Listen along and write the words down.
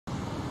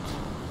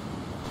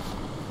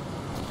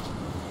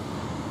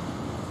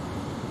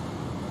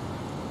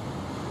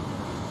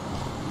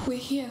We're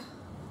here.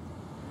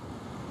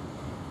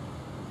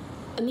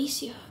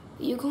 Amicia,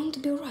 you're going to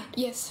be alright?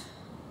 Yes.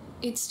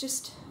 It's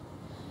just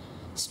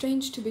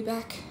strange to be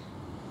back.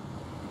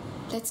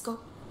 Let's go.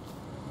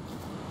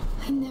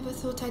 I never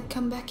thought I'd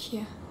come back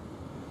here.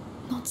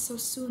 Not so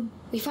soon.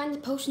 We find the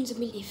potions and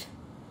we leave.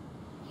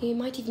 You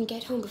might even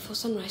get home before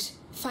sunrise.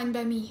 Fine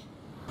by me.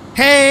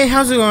 Hey,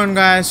 how's it going,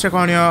 guys?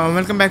 TREKON here, and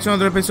welcome back to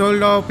another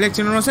episode of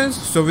Innocence.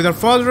 So without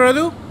further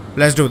ado,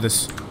 let's do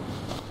this.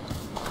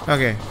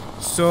 Okay,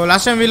 so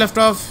last time we left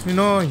off,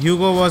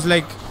 Hugo was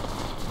like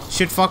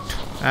shit fucked,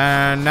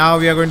 and now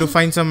we are going to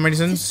find some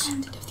medicines. The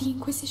standard of the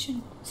Inquisition.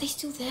 Are they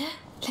still there?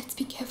 Let's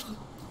be careful.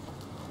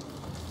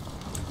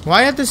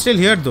 Why are they still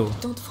here though?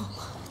 Don't fall.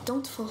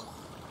 Don't fall.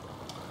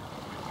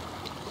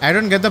 I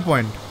don't get the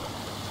point.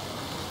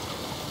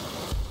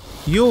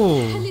 Yo.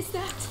 What the hell is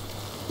that?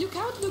 Look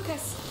out,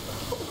 Lucas.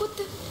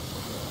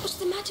 What's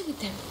the matter with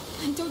them?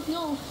 I don't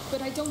know,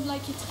 but I don't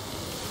like it.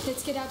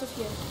 Let's get out of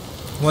here.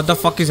 What the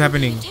fuck is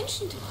happening?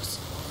 Attention to us.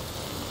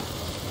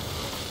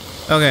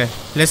 Okay,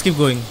 let's keep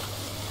going.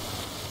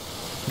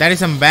 That is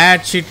some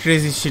bad shit,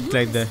 crazy shit Lucas,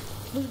 like that.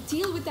 We'll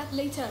deal with that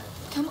later.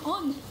 Come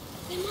on.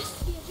 There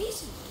must be a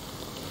reason.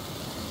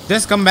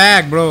 Just come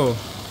back, bro.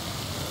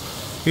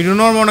 You do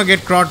not want to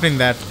get caught in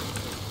that.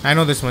 I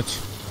know this much.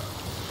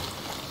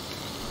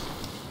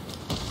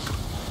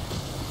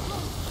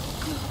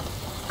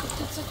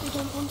 Looks like they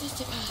don't want us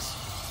to pass.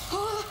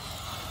 Oh,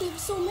 there were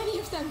so many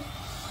of them.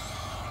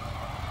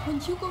 When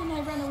Hugo and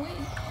I ran away,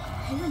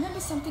 I remember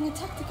something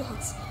attacked the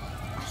guards.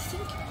 I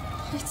think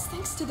it's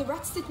thanks to the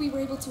rats that we were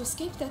able to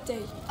escape that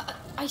day.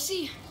 I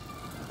see.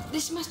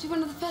 This must be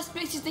one of the first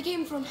places they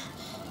came from.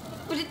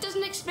 But it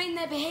doesn't explain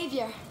their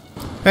behavior.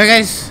 Hey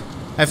guys,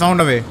 I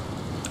found a way.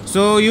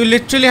 So you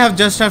literally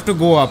just have to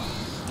go up.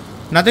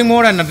 Nothing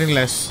more and nothing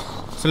less.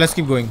 So let's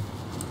keep going.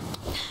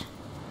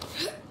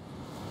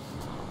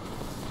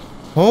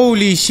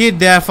 Holy shit,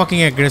 they are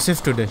fucking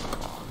aggressive today.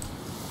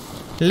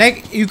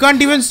 Like, you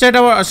can't even step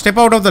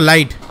out of the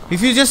light.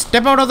 If you just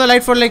step out of the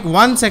light for like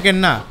 1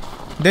 second,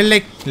 they'll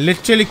like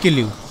literally kill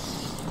you.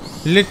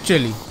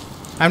 Literally.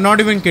 I'm not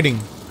even kidding.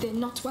 They're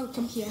not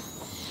welcome here.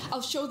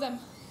 I'll show them.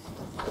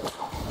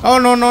 Oh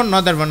no,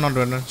 not that one, not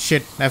that one.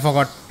 Shit, I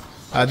forgot.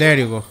 There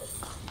you go.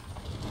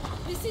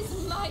 This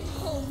is my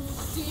home.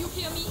 Do you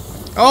hear me?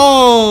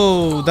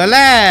 Oh, the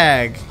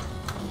lag.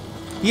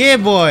 Yeah,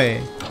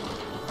 boy.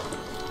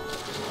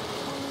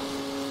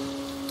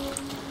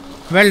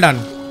 Well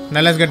done. Now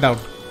let's get down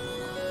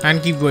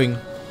and keep going.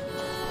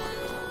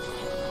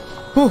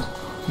 Whew,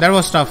 that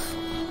was tough.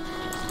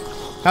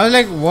 I was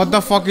like, what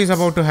the fuck is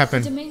about to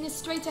happen? The domain is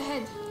straight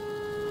ahead.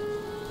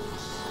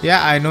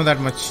 Yeah, I know that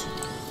much.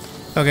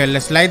 Okay,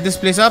 let's light this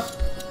place up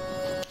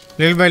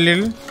little by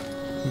little.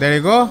 There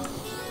you go.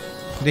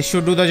 This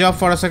should do the job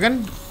for a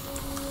second,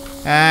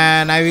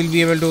 and I will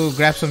be able to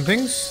grab some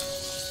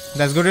things.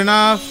 That's good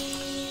enough.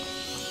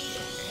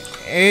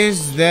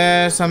 Is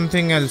there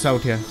something else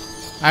out here?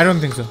 I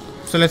don't think so.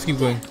 So let's keep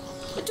going.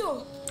 A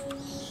door.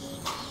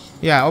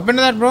 Yeah, open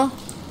that, bro.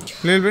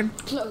 Little bit.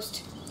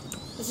 Closed.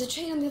 There's a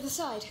chain on the other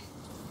side.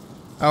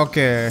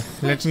 Okay,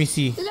 Wait, let me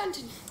see. The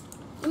lantern.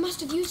 They must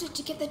have used it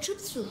to get their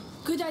troops through.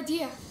 Good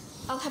idea.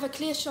 I'll have a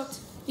clear shot.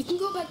 You can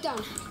go back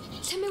down.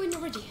 Tell me when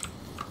you're ready.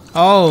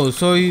 Oh,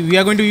 so we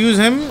are going to use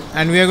him,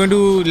 and we are going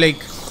to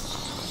like,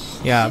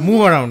 yeah,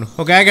 move around.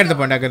 Okay, I get the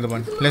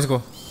point. Let's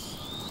go.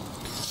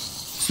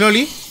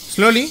 Slowly. Keep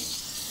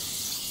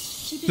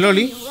it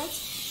Slowly. moving, all right?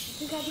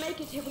 I think I'd make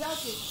it here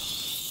without you.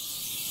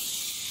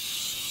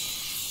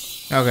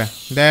 Okay,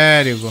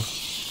 there you go. The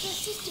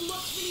system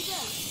works really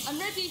well. I'm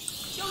ready.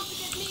 Don't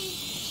forget me.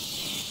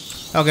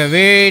 Okay,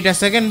 wait a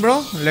second,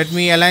 bro. Let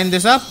me align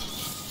this up.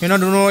 You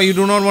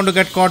do not want to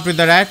get caught with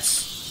the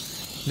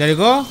rats. There you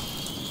go.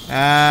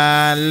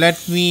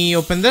 Let me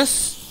open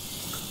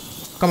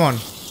this. Come on.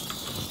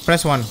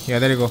 Press 1. Yeah,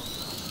 there you go.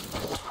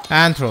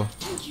 And throw.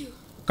 Thank you.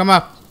 Come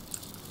up.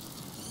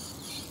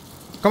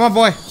 Come up,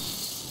 boy.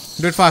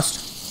 Do it fast.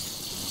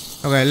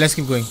 Okay, let's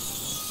keep going.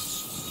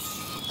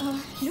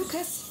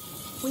 Lucas,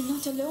 we're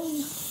not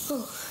alone.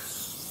 Oh,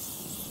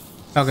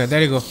 Okay,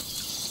 there you go.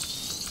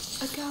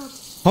 A guard.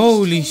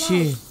 Holy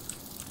Stay shit.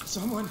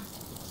 Someone,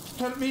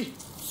 help me.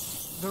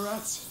 The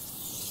rats.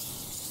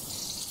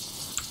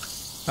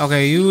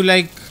 Okay, you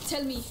like...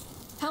 Tell me,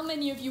 how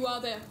many of you are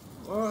there?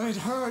 Oh, it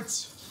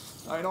hurts.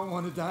 I don't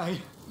want to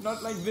die.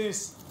 Not like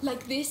this.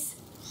 Like this?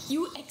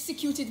 You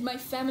executed my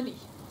family.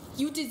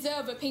 You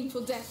deserve a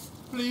painful death.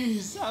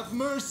 Please, have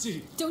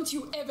mercy. Don't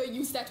you ever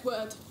use that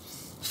word.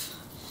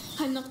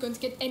 I'm not going to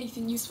get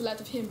anything useful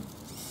out of him.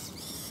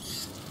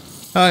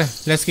 Okay,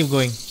 let's keep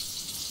going.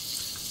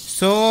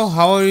 So,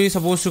 how are we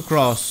supposed to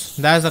cross?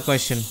 That's the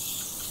question.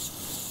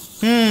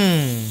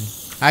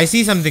 I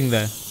see something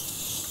there.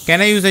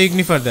 Can I use the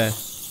ignifer there?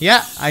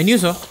 Yeah, I knew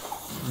so.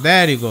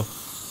 There you go.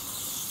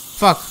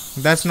 Fuck,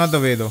 that's not the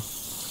way though.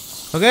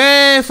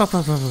 Okay, fuck.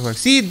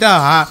 See,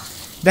 the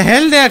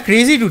hell, they are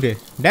crazy today.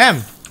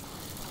 Damn.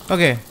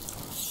 Okay.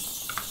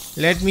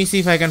 Let me see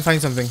if I can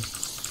find something.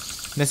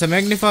 There's a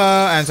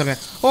magnifier and something.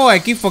 Oh, I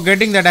keep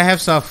forgetting that I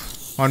have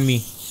stuff on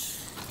me.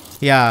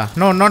 Yeah,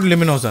 no, not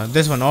Luminosa.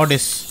 This one,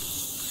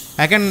 hordes.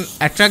 I can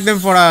attract them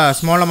for a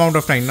small amount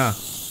of time, na?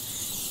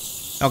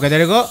 Okay, there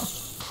you go.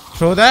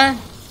 Throw that.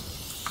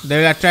 They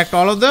will attract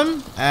all of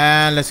them.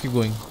 And let's keep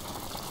going.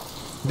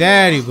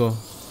 There you go.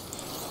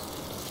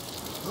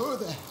 Who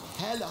the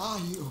hell are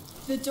you?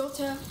 The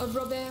daughter of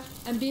Robert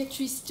and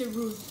Beatrice de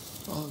Roux.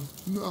 Oh,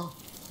 no.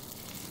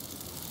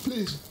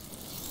 Please.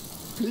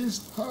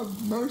 Please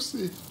have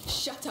mercy.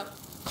 Shut up.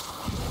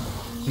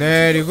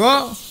 There you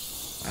go.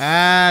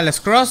 And let's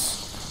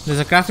cross. There's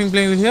a crafting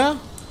plane here.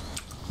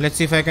 Let's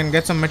see if I can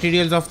get some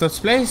materials off this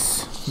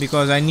place,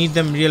 because I need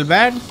them real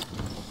bad.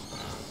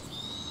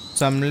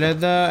 Some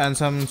leather and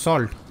some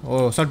salt.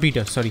 Oh,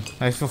 saltpeter, sorry.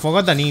 I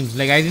forgot the names.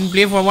 Like, I didn't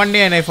play for one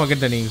day and I forget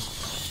the names.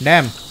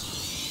 Damn.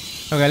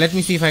 Okay, let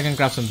me see if I can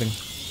craft something.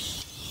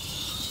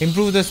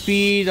 Improve the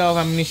speed of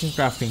ammunition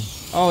crafting.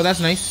 Oh,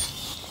 that's nice.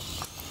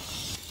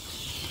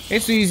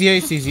 It's easier,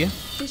 it's easier.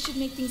 This should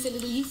make things a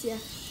little easier.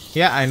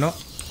 Yeah, I know.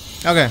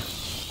 Okay.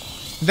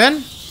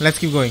 Then, let's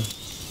keep going.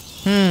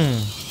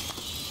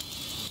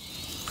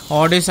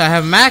 Hordes, I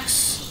have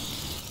max.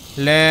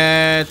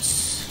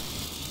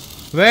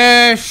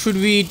 Where should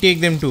we take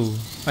them to?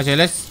 Okay,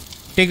 let's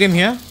take them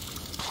here.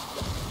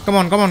 Come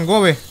on, go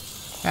away.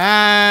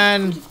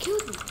 And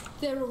Killed them.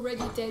 They're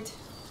already dead.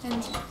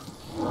 And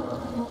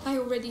I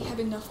already have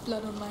enough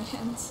blood on my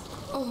hands.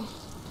 Oh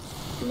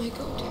my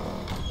god.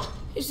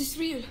 Is this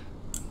real?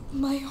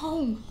 My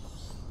home.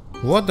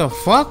 what the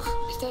fuck?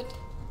 Is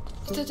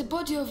that a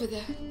body over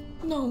there?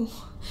 No.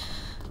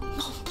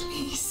 No,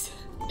 please.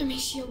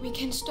 Amicia, we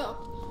can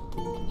stop.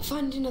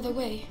 Find another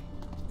way.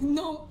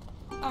 No.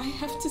 I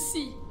have to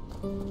see.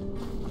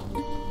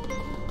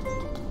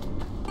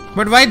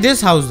 But why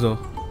this house though?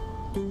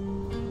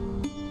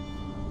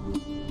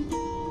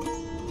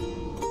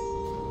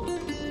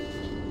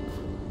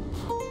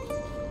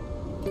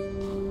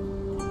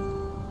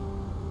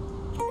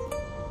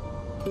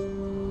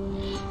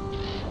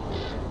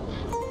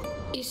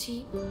 Is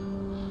he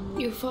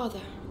your father?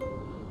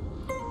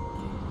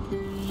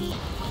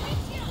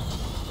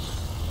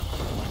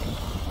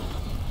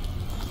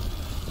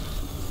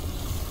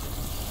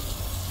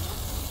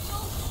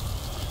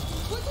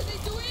 What are they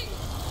doing?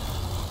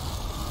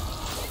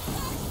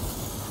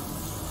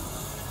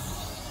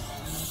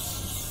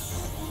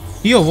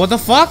 Yo, what the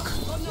fuck?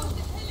 Oh no. What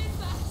the hell is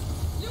that?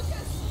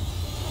 Lucas!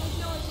 I have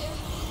no idea.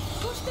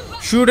 Push them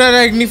back. Shoot at the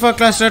ignifer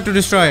cluster to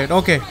destroy it.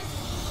 Okay.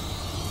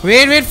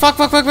 Wait, fuck.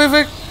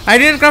 I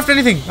didn't craft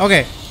anything.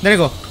 Okay, there you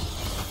go.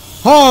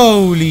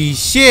 Holy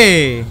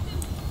shit.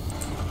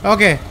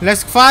 Okay,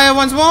 let's fire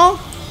once more.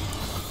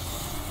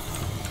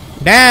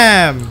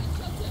 Damn.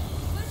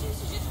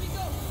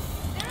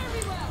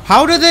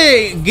 How do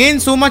they gain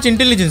so much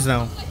intelligence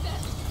now?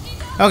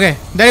 Okay,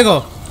 there you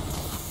go.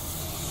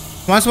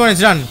 Once more,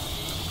 it's done.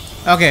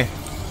 Okay.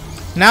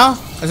 Now,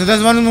 so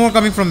there's one more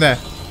coming from there.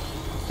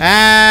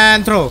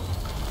 And throw.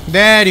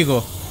 There you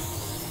go.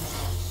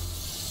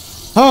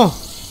 Oh.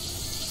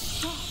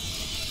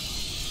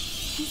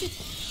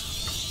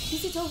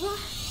 Is it over?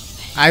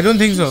 I don't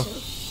think so.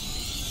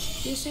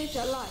 You saved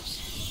our lives.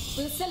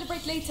 We'll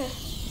celebrate later.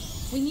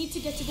 We need to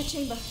get to the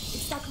chamber.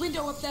 It's that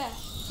window up there.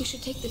 You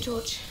should take the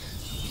torch.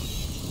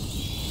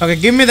 Okay,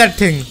 give me that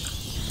thing.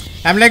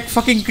 I'm like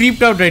fucking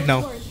creeped out right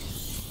now. Don't worry.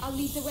 I'll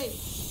lead the way.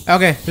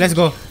 Okay, let's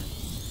go.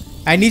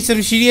 I need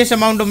some serious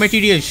amount of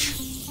materials.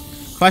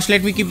 First,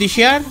 let me keep this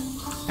here.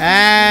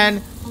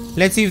 And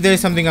let's see if there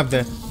is something up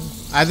there.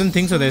 I don't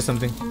think so there is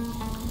something.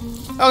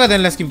 Okay,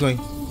 then let's keep going.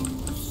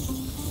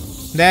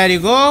 There you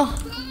go.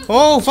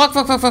 Oh, fuck.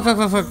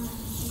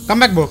 Come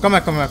back, bro. Come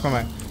back.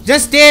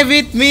 Just stay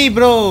with me,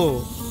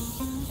 bro.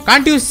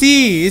 Can't you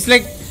see? It's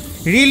like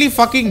really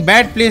fucking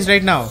bad place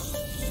right now.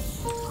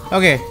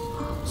 Okay.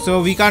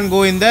 So we can't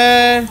go in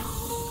there.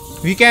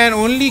 We can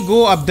only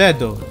go up there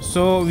though.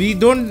 So we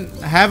don't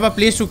have a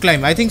place to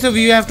climb. I think so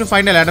we have to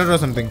find a ladder or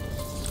something.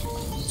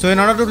 So in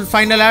order to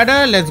find a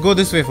ladder, let's go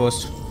this way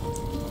first.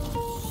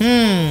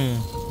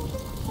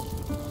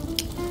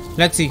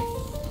 Let's see.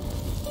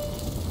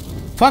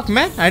 Fuck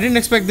man, I didn't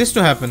expect this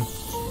to happen.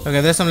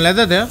 Okay, there's some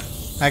leather there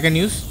I can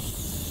use.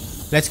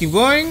 Let's keep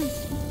going.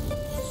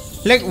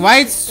 Like, why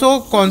it's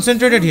so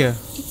concentrated here?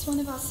 It's one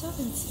of our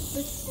servants,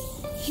 but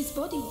his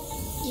body.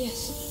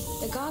 Yes,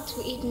 the guards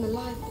were eaten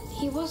alive, but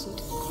he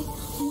wasn't.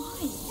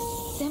 Why?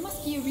 There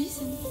must be a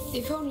reason.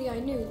 If only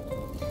I knew.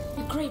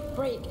 A great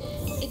break.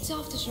 Its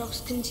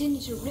aftershocks continue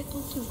to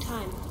ripple through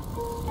time.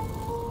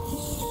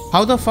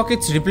 How the fuck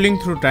it's rippling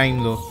through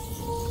time though?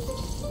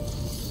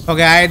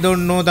 Okay, I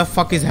don't know the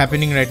fuck is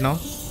happening right now.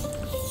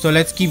 So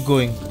let's keep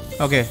going.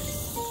 Okay.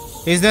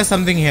 Is there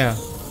something here?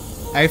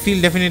 I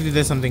feel definitely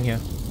there's something here.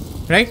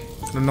 Right?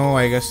 No,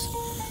 I guess.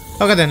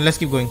 Okay then, let's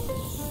keep going.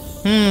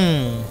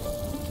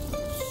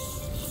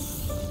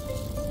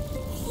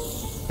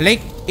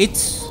 Like,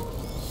 it's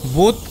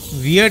both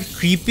weird,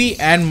 creepy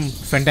and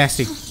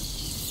fantastic.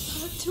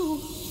 Her too.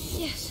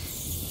 Yes,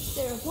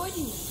 they're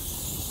avoiding them.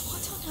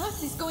 What on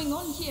earth is going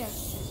on here?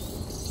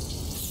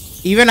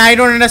 Even I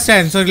don't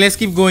understand, so let's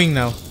keep going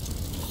now.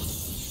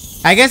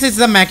 I guess it's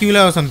the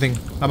macula or something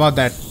about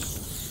that.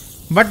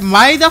 But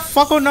why the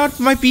fuck or not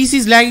my PC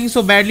is lagging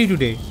so badly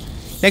today?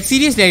 Like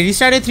seriously, I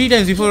restarted 3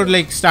 times before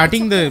like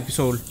starting the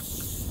episode.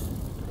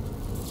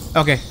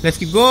 Okay, let's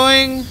keep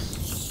going.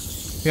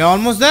 We are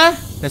almost there.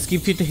 Let's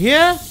keep it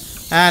here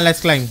and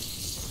let's climb.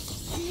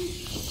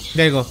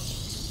 There you go.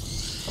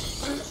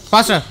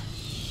 Faster.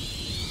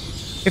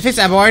 If it's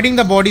avoiding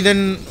the body,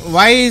 then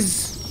why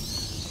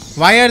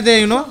are they,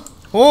 you know?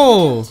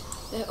 Oh,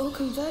 They're all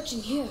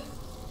converging here.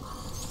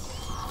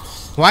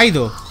 why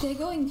though? They're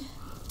going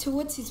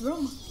towards his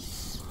room.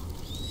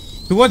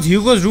 Towards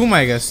Hugo's room,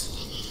 I guess.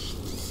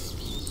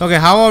 Okay,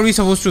 how are we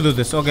supposed to do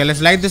this? Okay,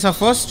 let's light this up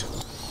first.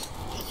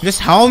 Just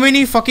how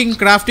many fucking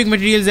crafting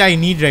materials I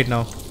need right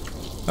now?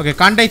 Okay,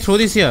 can't I throw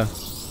this here?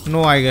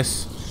 No, I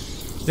guess.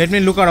 Let me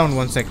look around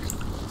one sec.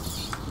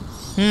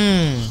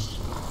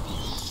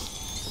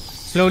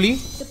 Slowly.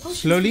 The potion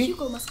Slowly. for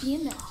Hugo must be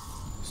in there.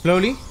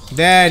 Slowly.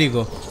 There you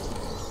go.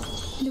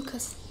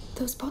 Lucas,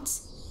 those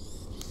pots?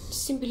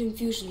 Simple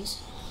infusions.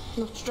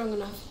 Not strong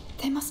enough.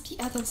 There must be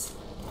others.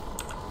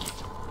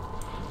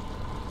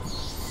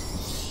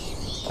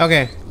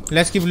 Okay,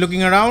 let's keep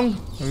looking around.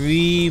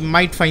 We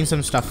might find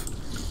some stuff.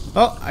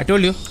 Oh, I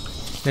told you.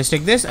 Let's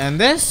take this and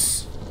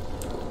this.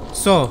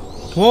 So,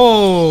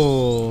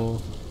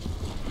 whoa.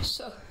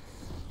 So,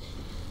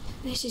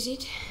 this is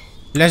it.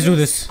 Let's do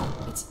this.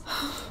 It's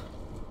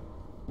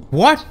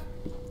What?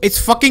 It's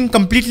fucking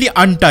completely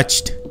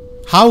untouched.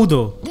 How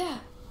though?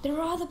 There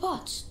are other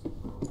pots.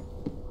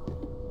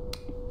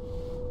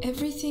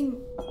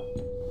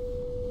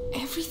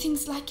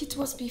 everything's like it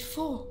was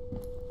before.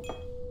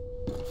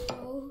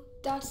 Oh,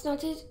 that's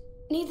not it.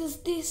 Neither's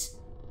this.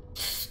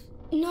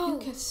 No,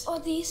 Lucas. or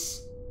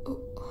this. Oh,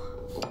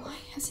 why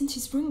hasn't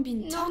his room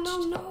been touched?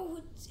 No,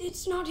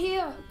 it's not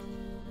here.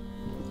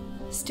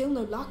 Still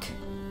no luck.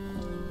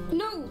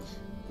 No,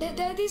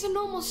 these are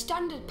normal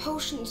standard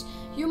potions.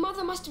 Your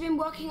mother must have been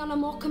working on a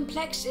more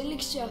complex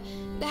elixir.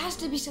 There has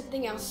to be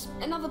something else.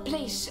 Another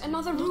place,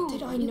 another room.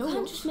 Did I You know?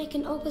 can't just make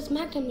an opus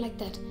magnum like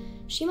that.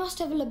 She must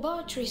have a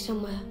laboratory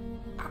somewhere.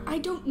 I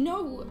don't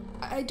know.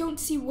 I don't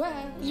see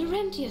where.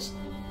 Laurentius,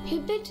 he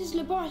built his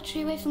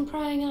laboratory away from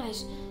prying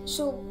eyes.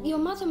 So your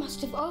mother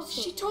must have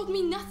also. She told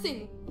me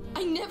nothing.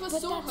 I never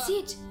But saw that's her.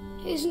 it.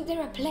 Isn't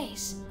there a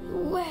place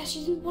where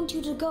she didn't want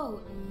you to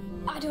go?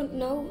 I don't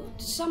know.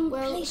 Some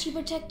place she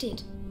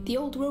protected. The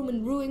old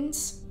Roman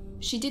ruins.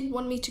 She didn't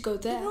want me to go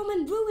The there.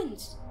 Roman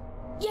ruins.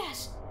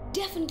 Yes,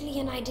 definitely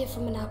an idea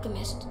from an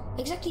alchemist.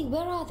 Exactly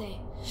where are they?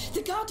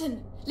 The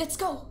garden. Let's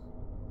go.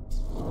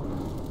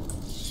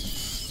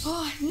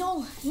 Oh,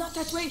 no, not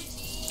that way.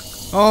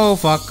 Oh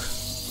fuck.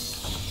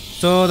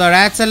 So the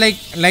rats are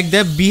like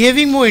they're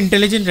behaving more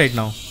intelligent right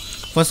now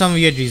for some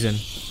weird reason.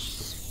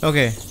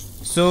 Okay,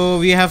 so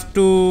we have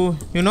to,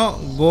 you know,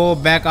 go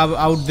back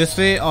out this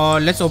way, or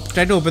let's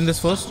try to open this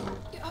first.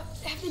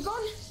 Have they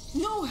gone?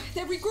 No,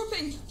 they're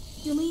regrouping.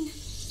 You mean?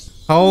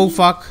 Oh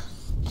fuck.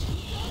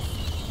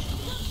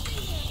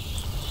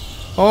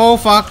 Oh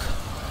fuck.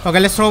 Okay,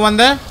 let's throw one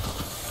there.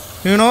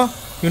 You know,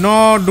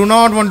 do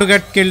not want to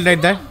get killed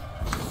right there.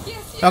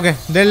 Yes. Okay,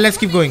 then let's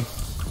keep going.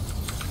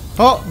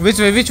 Oh, which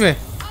way?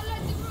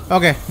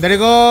 Okay, there you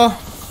go.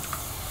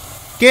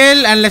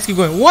 Kill and let's keep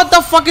going. What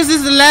the fuck is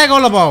this lag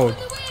all about?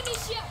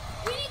 Amicia,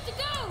 we need to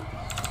go.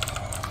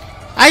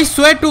 I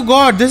swear to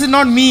God, this is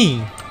not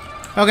me.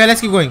 Okay,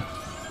 let's keep going.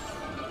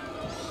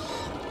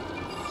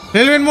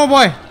 Little bit more,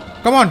 boy.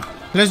 Come on,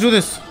 let's do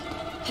this.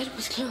 That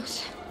was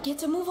close.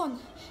 Get a move on.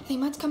 They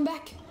might come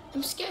back.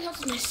 I'm scared out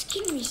of my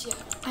skin, Amicia.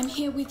 I'm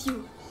here with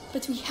you,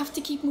 but we have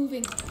to keep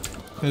moving.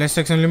 Let's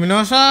take some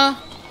luminosa.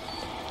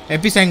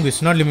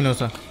 Episanguis, not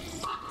luminosa.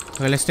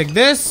 Okay, let's take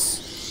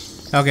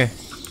this. Okay,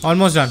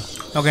 almost done.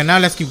 Okay, now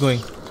let's keep going.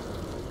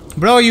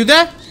 Bro, are you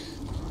there?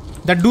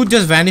 That dude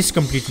just vanished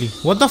completely.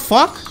 What the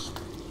fuck?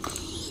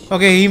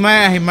 Okay, he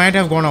might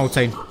have gone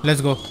outside.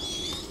 Let's go.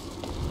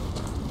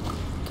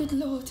 Good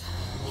lord,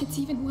 it's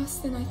even worse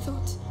than I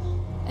thought.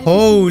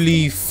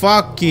 Holy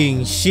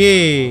fucking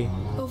shit.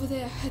 Over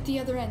there at the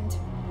other end.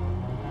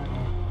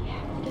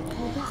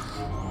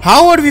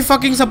 How are we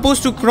fucking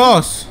supposed to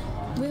cross?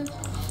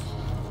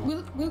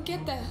 We'll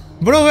get there.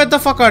 Bro, where the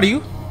fuck are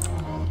you?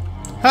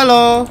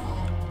 Hello?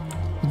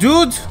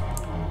 Dude?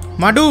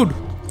 My dude.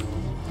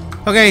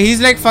 Okay, he's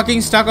like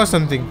fucking stuck or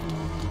something.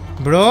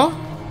 Bro?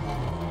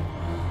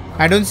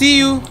 I don't see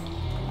you.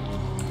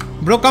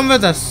 Bro, come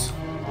with us.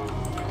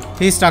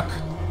 He's stuck.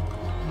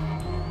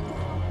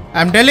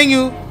 I'm telling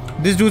you,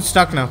 this dude's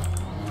stuck now.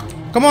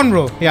 Come on,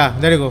 bro. Yeah,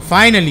 there you go.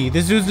 Finally.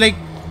 This dude's like...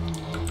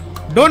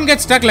 Don't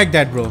get stuck like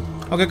that, bro.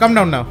 Okay, come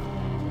down now.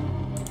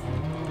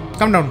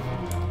 Come down.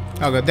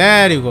 Okay,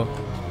 there you go.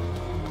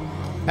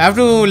 I have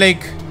to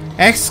like...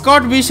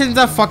 Escort missions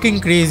are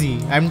fucking crazy.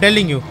 I'm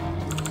telling you.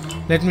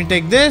 Let me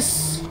take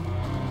this.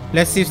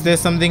 Let's see if there's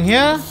something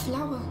here.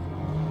 Flower.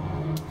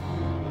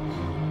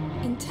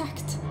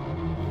 Intact.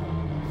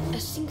 A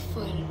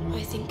cinquefoil,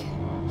 I think.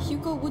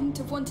 Hugo wouldn't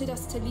have wanted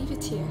us to leave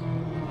it here.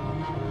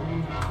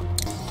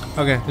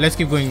 Okay, let's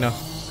keep going now.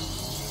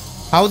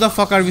 How the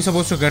fuck are we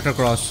supposed to get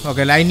across?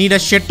 Okay, I need a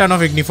shit ton of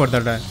igni for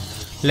that.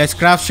 Let's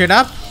craft shit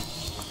up.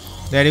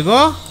 There you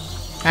go.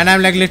 And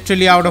I'm like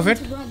literally out of it.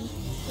 To run.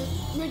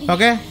 Ready?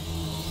 Okay.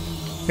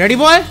 Ready,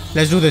 boy?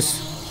 Let's do this.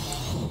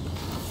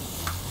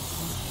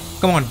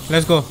 Come on,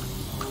 let's go.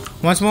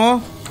 Once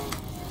more.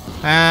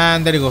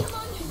 And there you go.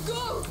 Come on,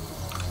 go!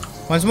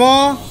 Once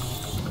more.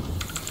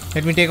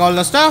 Let me take all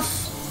the stuff.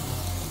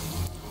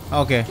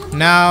 Okay,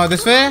 now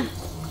this way.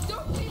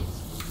 Don't hit!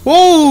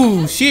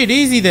 Oh, shit,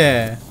 easy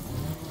there.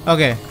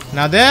 Okay,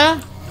 now there.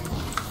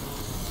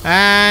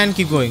 And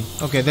keep going.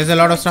 Okay, there's a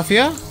lot of stuff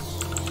here.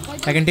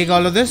 I can take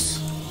all of this.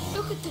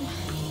 Look at them.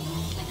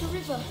 It's like a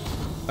river.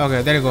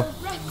 Okay, there you go.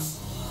 Rats.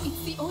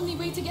 It's the only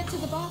way to get to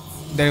the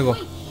baths. There you go.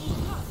 Wait. Look.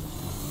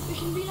 We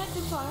can relight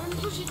the fire and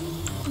push it.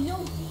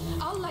 No,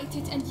 I'll light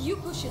it and you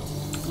push it.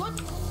 What?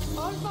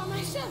 All by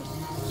myself?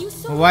 You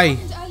saw Why? what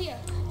happened earlier.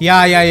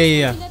 Yeah. You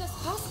let us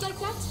pass like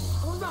that?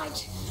 All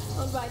right.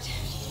 All right.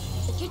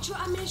 Get your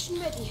ammunition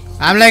ready.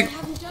 I'm like, We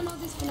haven't done all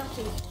this for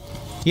nothing.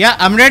 yeah,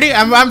 I'm ready.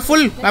 I'm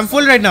full. I'm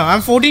full right now.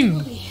 I'm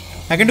 14.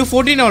 I can do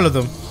 14 all of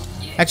them.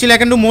 Actually, I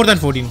can do more than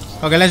 14.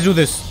 Okay, let's do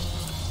this.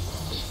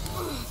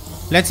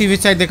 Let's see which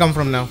side they come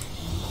from now.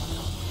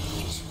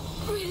 It's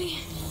really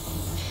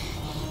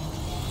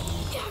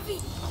heavy.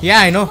 Yeah,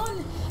 I know.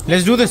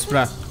 Let's do this,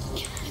 bruh.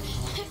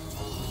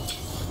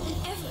 An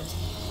effort.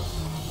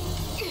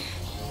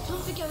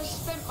 Don't think I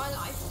spent my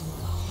life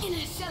in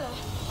a cellar.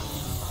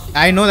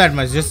 I know that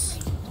much.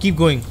 Just keep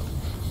going.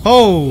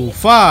 Oh,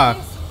 fuck.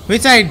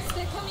 Which side?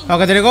 They're coming.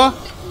 Okay, there you go.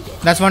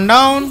 That's one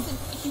down. Listen,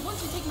 if you want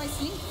to take my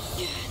sling,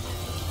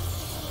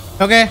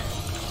 Okay.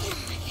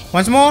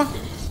 Once more.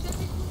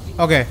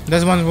 Okay,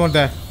 there's one more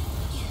there.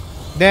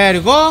 There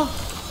you go.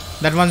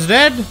 That one's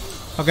dead.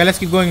 Okay, let's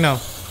keep going now.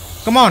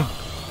 Come on.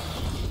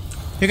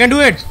 You can do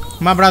it,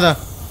 my brother.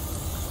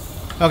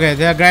 Okay,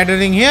 they are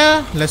gathering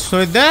here. Let's throw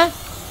it there.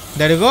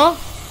 There you go.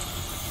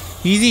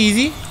 Easy,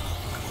 easy.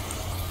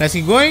 Let's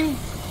keep going.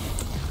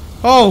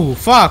 Oh,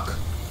 fuck.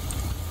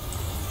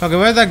 Okay,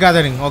 where's that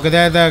gathering? Okay,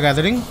 there they are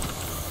gathering.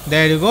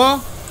 There you go.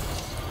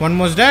 One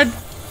more's dead. I don't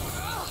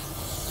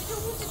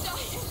want to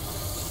die.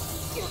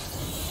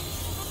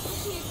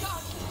 Dear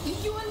God,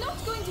 you are not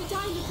going to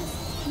die, Lucas.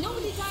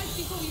 Nobody dies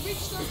before we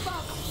reach those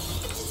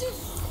baths. It's as if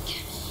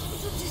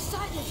it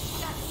decided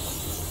that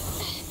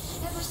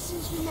ever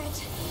since we met,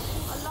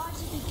 our lives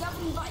have been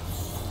governed by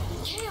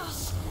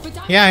chaos. But I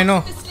Yeah, I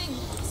know. the sling,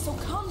 so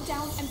calm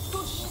down and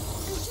push.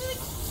 And do it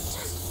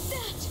just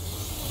that.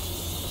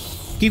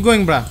 Keep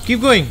going, bruh. Keep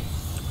going.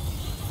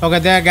 Okay,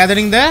 they are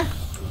gathering there.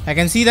 I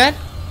can see that.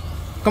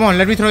 Come on,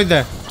 let me throw it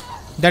there.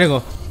 There you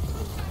go.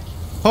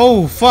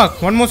 Oh,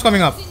 fuck. One more's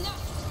coming up. It's enough.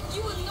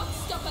 You will not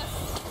stop us.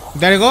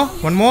 There you go.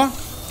 One more. My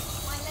legs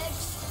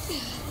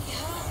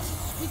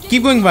hurt.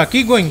 Keep going, bruh.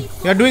 Keep going.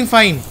 You're doing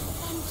fine. I'm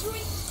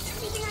doing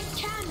everything I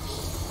can.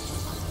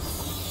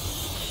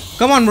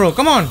 Come on, bro.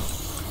 Come on.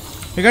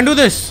 You can do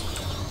this. The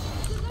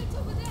light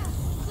over there.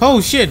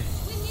 Oh, shit. We're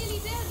nearly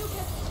there,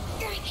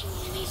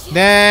 Lucas.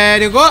 There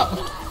you go.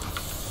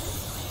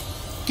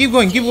 Keep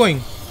going. Keep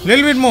going.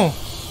 Little bit more.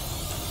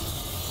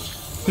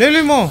 Little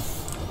bit more.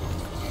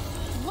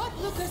 What,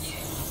 Lucas?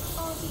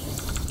 Oh,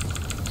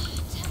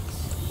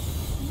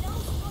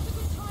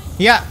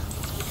 Yeah.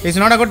 It's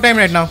not a good time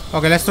right now.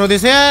 Okay, let's throw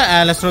this here.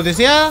 And let's throw this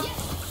here.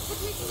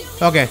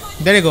 Okay,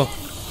 there you go.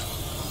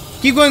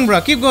 Keep going,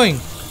 bro. Keep going.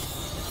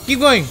 Keep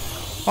going.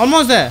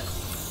 Almost there.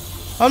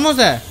 Almost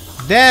there.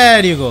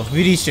 There you go.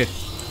 We reached it.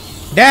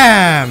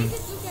 Damn.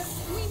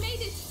 Lucas, we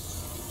made it.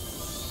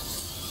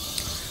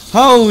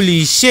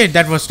 Holy shit,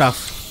 that was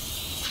tough.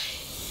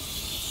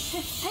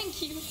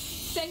 Thank you.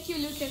 Thank you,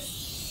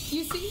 Lucas.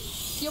 You see,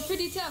 you're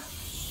pretty tough.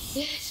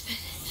 Yes,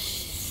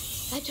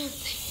 but I don't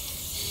think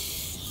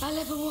I'll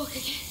ever walk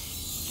again.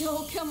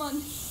 Oh, come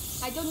on.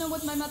 I don't know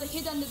what my mother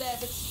hid under there,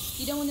 but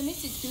you don't want to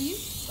miss it, do you?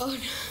 Oh no.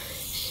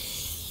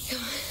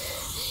 Come on.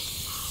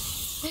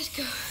 Let's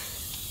go.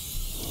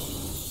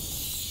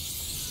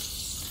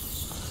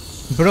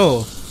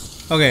 Bro,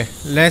 okay,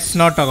 let's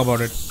not talk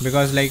about it.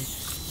 Because, like,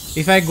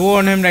 if I go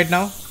on him right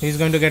now, he's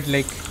going to get,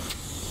 like,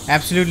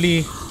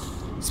 absolutely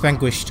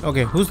spanquished.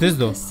 Okay, who's this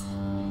though?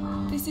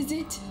 This is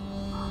it.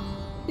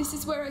 This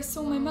is where I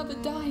saw my mother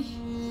die.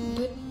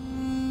 But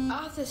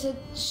Arthur said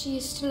she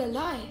is still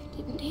alive,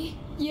 didn't he?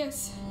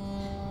 Yes.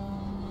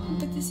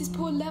 But this is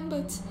poor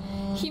Lambert.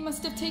 He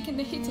must have taken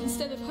the hit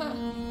instead of her.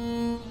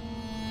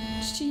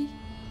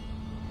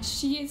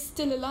 She is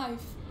still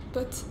alive,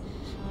 but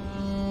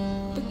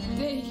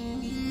they...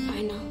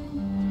 I know.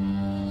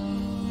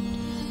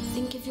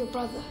 Think of your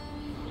brother.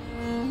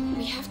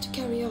 We have to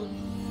carry on.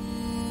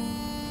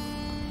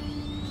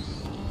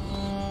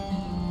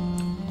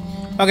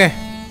 Okay,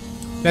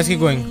 let's keep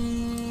going.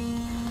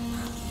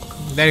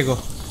 There you go.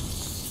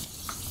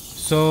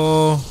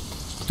 So,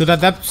 to the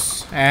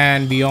depths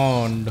and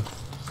beyond.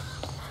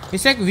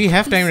 It's like we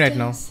have time right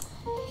now.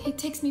 It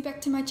takes me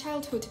back to my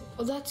childhood.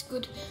 Well, that's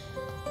good.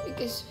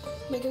 Because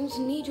we're going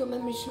to need your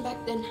memories from back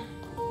then.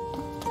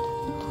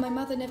 My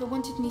mother never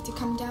wanted me to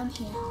come down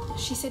here.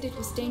 She said it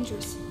was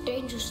dangerous.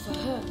 Dangerous for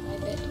her, I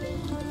bet.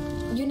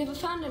 You never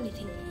found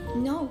anything.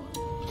 No,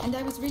 and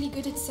I was really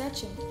good at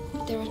searching.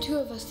 There are two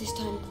of us this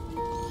time.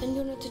 And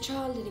you're not a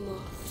child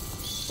anymore.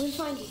 We'll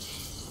find it.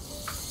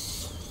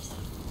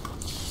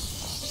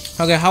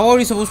 Okay, how are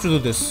we supposed to do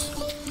this?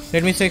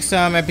 Let me check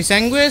some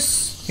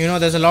episanguis. You know,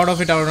 there's a lot of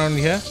it around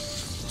here.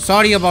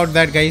 Sorry about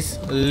that, guys.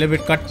 A little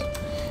bit cut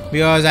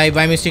because I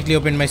by mistakenly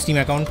opened my Steam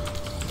account,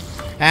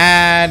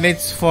 and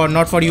it's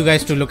not for you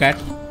guys to look at.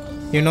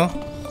 You know.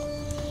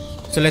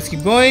 So let's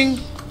keep going.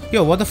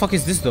 Yo, what the fuck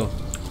is this though?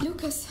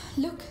 Lucas,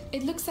 look.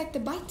 It looks like the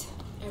bite.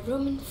 A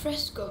Roman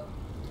fresco.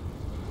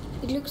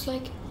 It looks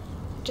like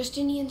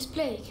Justinian's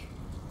plague.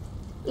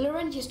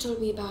 Laurentius told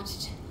me about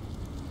it.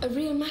 A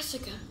real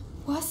massacre.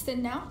 Worse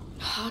than now?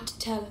 Hard to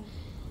tell.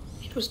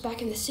 It was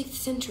back in the 6th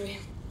century.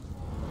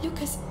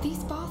 Lucas,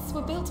 these baths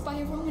were built by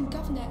a Roman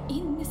governor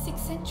in the 6th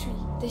century.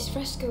 This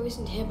fresco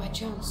isn't here by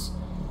chance.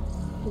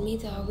 And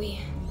neither are we.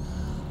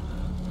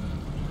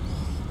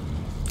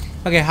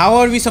 Okay, how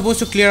are we supposed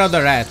to clear out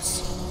the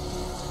rats?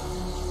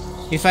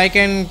 If I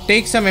can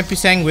take some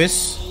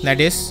episanguis, that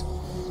is.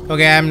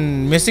 Okay,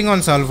 I'm missing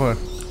on sulfur.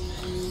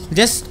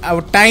 Just a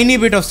tiny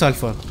bit of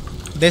sulfur.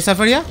 There's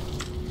sulfur here?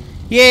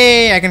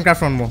 Yay, I can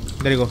craft one more.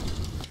 There you go.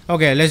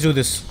 Okay, let's do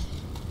this.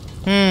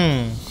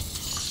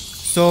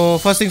 So,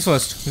 first things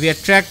first. We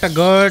attract a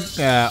gourd,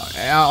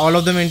 all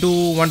of them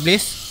into one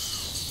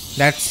place.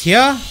 That's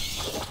here.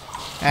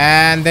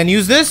 And then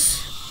use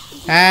this.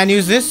 And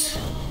use this.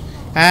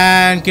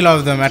 And kill all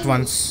of them at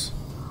once.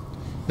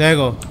 There you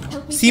go.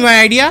 See my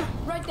idea?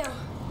 Right now.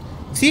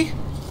 See?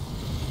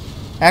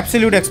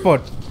 Absolute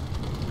expert.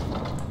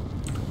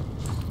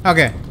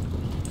 Okay.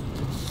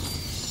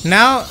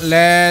 Now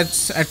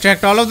let's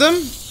attract all of them.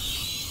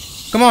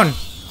 Come on,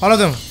 all of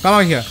them, come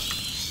out here.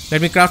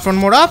 Let me craft one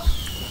more up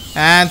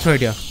and throw it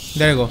here.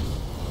 There you go.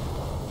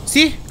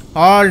 See?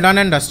 All done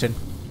and dusted.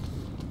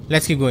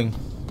 Let's keep going.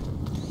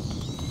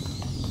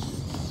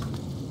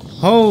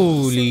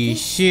 Holy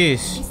shit.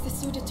 It's the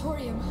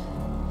sudatorium.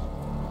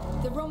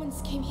 The Romans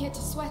came here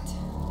to sweat.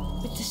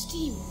 With the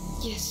steam.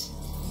 Yes.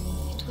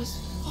 It was...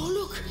 Oh,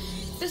 look!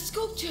 The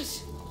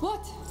sculptures!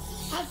 What?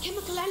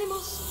 Alchemical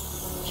animals.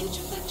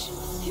 Putrefaction,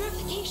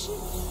 purification,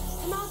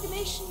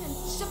 amalgamation, and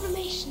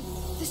sublimation.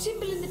 The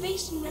symbol in the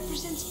basin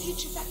represents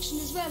putrefaction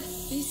as well.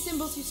 These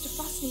symbols used to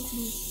fascinate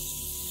me.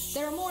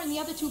 There are more in the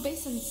other 2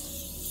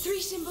 basins.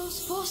 3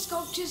 symbols, 4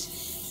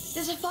 sculptures.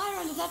 There's a fire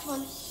under that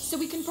one. So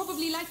we can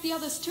probably light the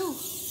others too.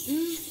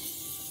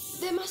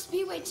 There must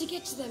be a way to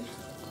get to them.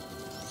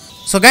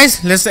 So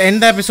guys, let's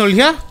end the episode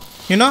here.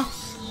 You know,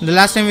 the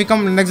last time we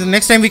come,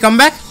 next time we come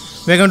back,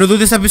 we're going to do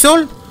this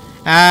episode.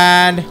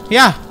 And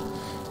yeah,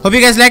 hope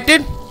you guys liked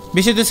it.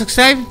 Be sure to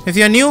subscribe if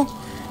you are new,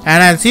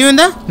 and I'll see you in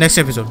the next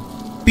episode.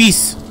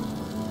 Peace.